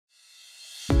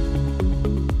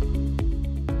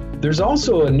There's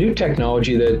also a new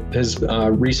technology that has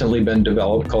recently been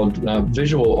developed called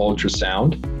visual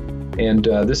ultrasound. And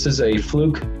this is a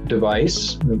Fluke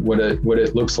device, what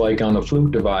it looks like on the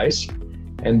Fluke device.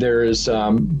 And there's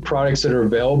products that are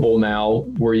available now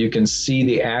where you can see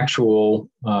the actual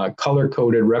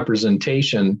color-coded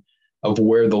representation of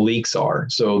where the leaks are.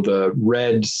 So the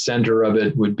red center of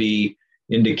it would be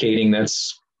indicating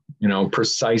that's, you know,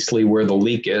 precisely where the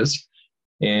leak is.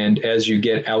 And as you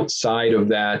get outside of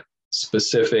that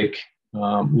specific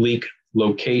leak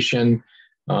location,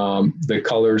 the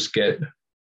colors get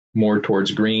more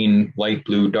towards green, light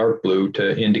blue, dark blue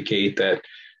to indicate that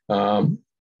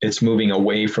it's moving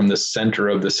away from the center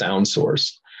of the sound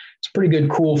source. It's a pretty good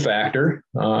cool factor,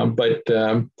 but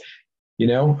you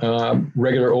know,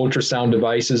 regular ultrasound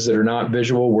devices that are not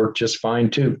visual work just fine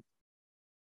too.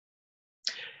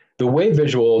 The way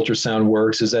visual ultrasound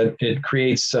works is that it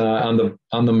creates on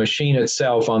the machine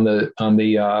itself, on the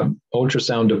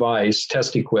ultrasound device,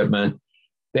 test equipment,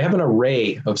 they have an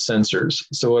array of sensors.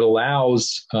 So it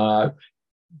allows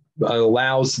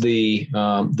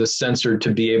the sensor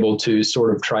to be able to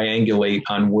sort of triangulate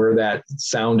on where that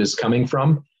sound is coming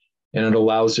from, and it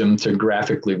allows them to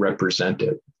graphically represent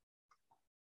it.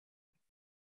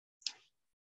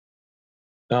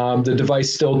 The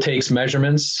device still takes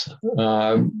measurements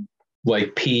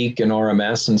like peak and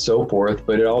RMS and so forth,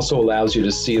 but it also allows you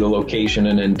to see the location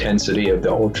and intensity of the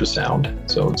ultrasound.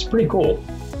 So it's pretty cool.